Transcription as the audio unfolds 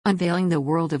Unveiling the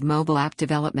world of mobile app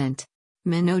development.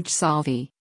 Manoj Salvi.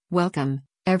 Welcome,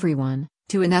 everyone,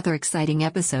 to another exciting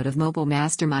episode of Mobile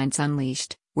Masterminds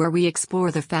Unleashed, where we explore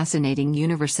the fascinating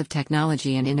universe of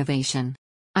technology and innovation.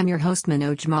 I'm your host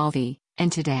Manoj Malvi,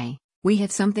 and today, we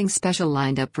have something special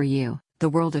lined up for you, the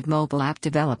world of mobile app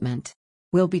development.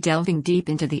 We'll be delving deep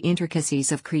into the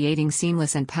intricacies of creating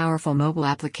seamless and powerful mobile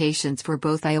applications for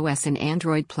both iOS and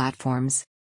Android platforms.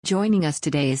 Joining us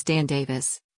today is Dan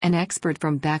Davis, an expert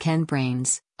from Backend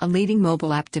Brains, a leading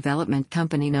mobile app development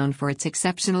company known for its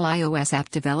exceptional iOS app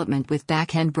development with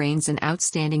Backend Brains and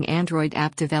outstanding Android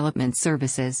app development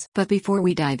services. But before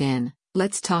we dive in,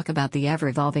 let's talk about the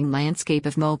ever-evolving landscape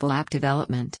of mobile app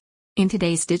development. In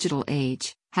today's digital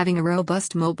age, having a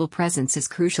robust mobile presence is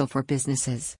crucial for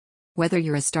businesses. Whether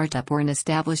you're a startup or an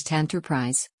established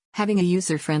enterprise, having a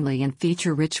user-friendly and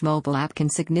feature-rich mobile app can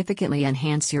significantly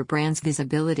enhance your brand's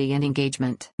visibility and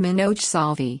engagement. Manoj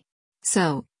Salvi.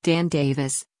 So, Dan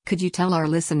Davis, could you tell our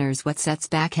listeners what sets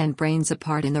Backend Brains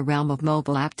apart in the realm of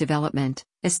mobile app development,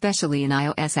 especially in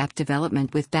iOS app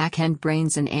development with Backend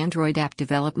Brains and Android app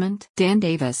development? Dan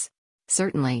Davis.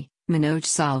 Certainly, Manoj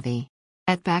Salvi.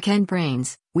 At Backend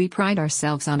Brains, we pride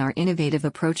ourselves on our innovative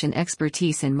approach and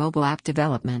expertise in mobile app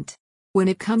development. When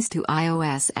it comes to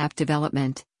iOS app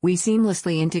development, we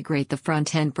seamlessly integrate the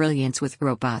front-end brilliance with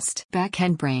robust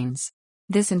back-end brains.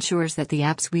 This ensures that the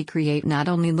apps we create not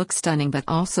only look stunning but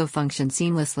also function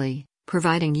seamlessly,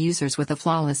 providing users with a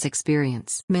flawless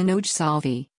experience. Manoj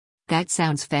Salvi. That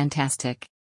sounds fantastic.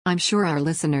 I'm sure our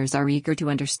listeners are eager to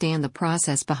understand the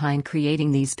process behind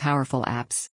creating these powerful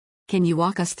apps. Can you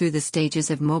walk us through the stages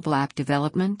of mobile app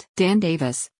development? Dan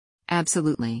Davis.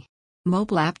 Absolutely.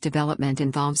 Mobile app development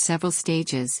involves several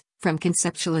stages, from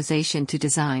conceptualization to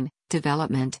design,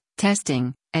 development,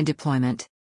 testing, and deployment.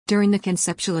 During the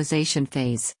conceptualization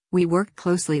phase, we work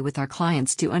closely with our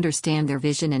clients to understand their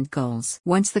vision and goals.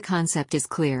 Once the concept is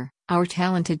clear, our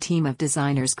talented team of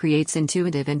designers creates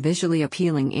intuitive and visually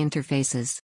appealing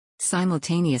interfaces.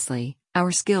 Simultaneously,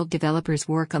 our skilled developers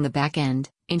work on the back end,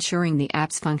 ensuring the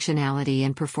app's functionality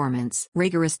and performance.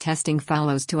 Rigorous testing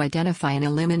follows to identify and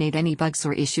eliminate any bugs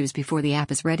or issues before the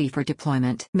app is ready for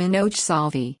deployment. Manoj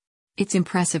Salvi. It's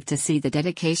impressive to see the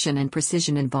dedication and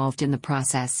precision involved in the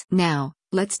process. Now,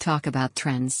 let's talk about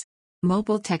trends.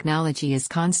 Mobile technology is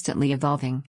constantly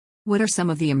evolving. What are some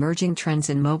of the emerging trends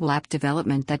in mobile app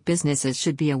development that businesses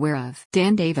should be aware of?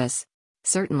 Dan Davis.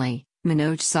 Certainly,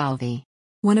 Manoj Salvi.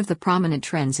 One of the prominent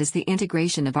trends is the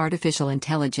integration of artificial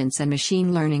intelligence and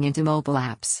machine learning into mobile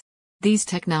apps. These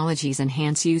technologies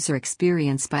enhance user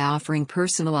experience by offering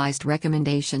personalized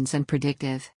recommendations and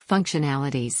predictive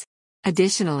functionalities.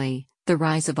 Additionally, the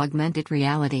rise of augmented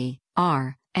reality,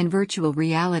 (AR), and virtual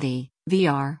reality,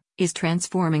 (VR), is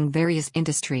transforming various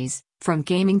industries, from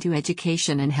gaming to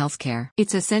education and healthcare.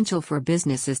 It's essential for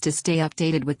businesses to stay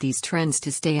updated with these trends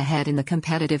to stay ahead in the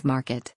competitive market.